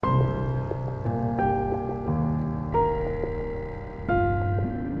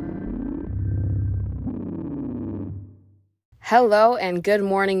Hello and good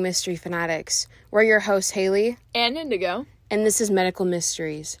morning, Mystery Fanatics. We're your hosts, Haley and Indigo, and this is Medical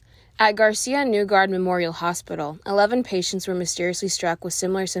Mysteries. At Garcia Newgard Memorial Hospital, 11 patients were mysteriously struck with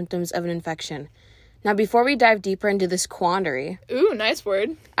similar symptoms of an infection. Now, before we dive deeper into this quandary... Ooh, nice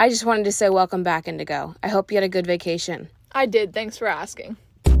word. I just wanted to say welcome back, Indigo. I hope you had a good vacation. I did, thanks for asking.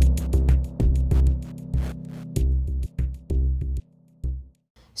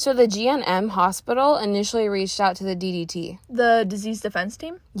 So the GNM hospital initially reached out to the DDT. The disease defense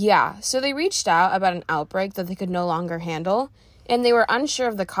team? Yeah, so they reached out about an outbreak that they could no longer handle, and they were unsure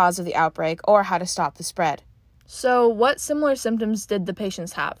of the cause of the outbreak or how to stop the spread. So what similar symptoms did the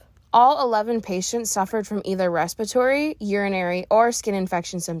patients have? All 11 patients suffered from either respiratory, urinary, or skin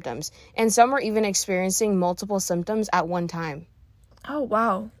infection symptoms, and some were even experiencing multiple symptoms at one time. Oh,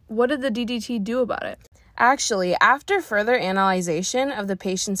 wow. What did the DDT do about it? Actually, after further analyzation of the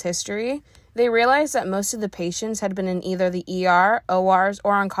patient's history, they realized that most of the patients had been in either the ER, ORs,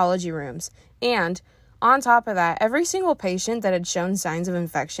 or oncology rooms. And, on top of that, every single patient that had shown signs of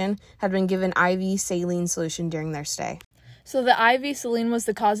infection had been given IV saline solution during their stay. So the IV saline was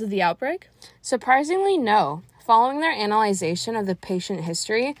the cause of the outbreak? Surprisingly, no. Following their analyzation of the patient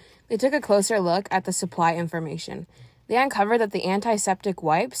history, they took a closer look at the supply information. They uncovered that the antiseptic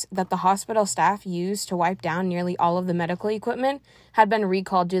wipes that the hospital staff used to wipe down nearly all of the medical equipment had been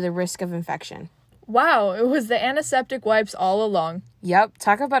recalled due to the risk of infection. Wow, it was the antiseptic wipes all along. Yep,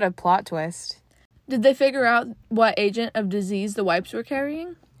 talk about a plot twist. Did they figure out what agent of disease the wipes were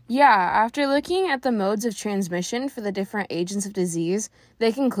carrying? Yeah, after looking at the modes of transmission for the different agents of disease,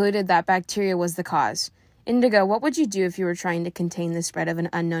 they concluded that bacteria was the cause. Indigo, what would you do if you were trying to contain the spread of an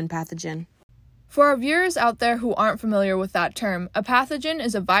unknown pathogen? For our viewers out there who aren't familiar with that term, a pathogen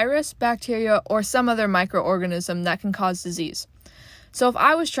is a virus, bacteria, or some other microorganism that can cause disease. So if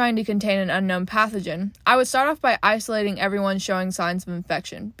I was trying to contain an unknown pathogen, I would start off by isolating everyone showing signs of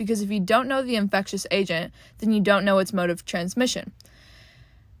infection, because if you don't know the infectious agent, then you don't know its mode of transmission.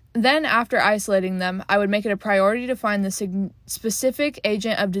 Then, after isolating them, I would make it a priority to find the specific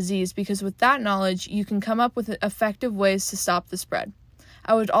agent of disease, because with that knowledge, you can come up with effective ways to stop the spread.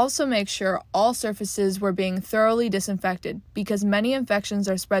 I would also make sure all surfaces were being thoroughly disinfected, because many infections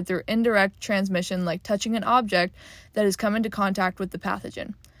are spread through indirect transmission, like touching an object that has come into contact with the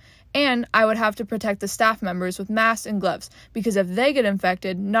pathogen. And I would have to protect the staff members with masks and gloves, because if they get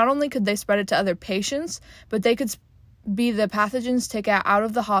infected, not only could they spread it to other patients, but they could be the pathogen's ticket out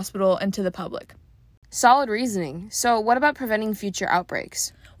of the hospital and to the public. Solid reasoning. So what about preventing future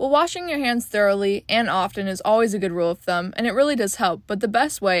outbreaks? Well, washing your hands thoroughly and often is always a good rule of thumb, and it really does help, but the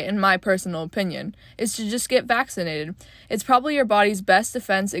best way, in my personal opinion, is to just get vaccinated. It's probably your body's best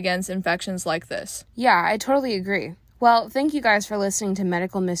defense against infections like this. Yeah, I totally agree. Well, thank you guys for listening to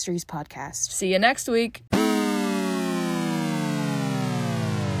Medical Mysteries Podcast. See you next week.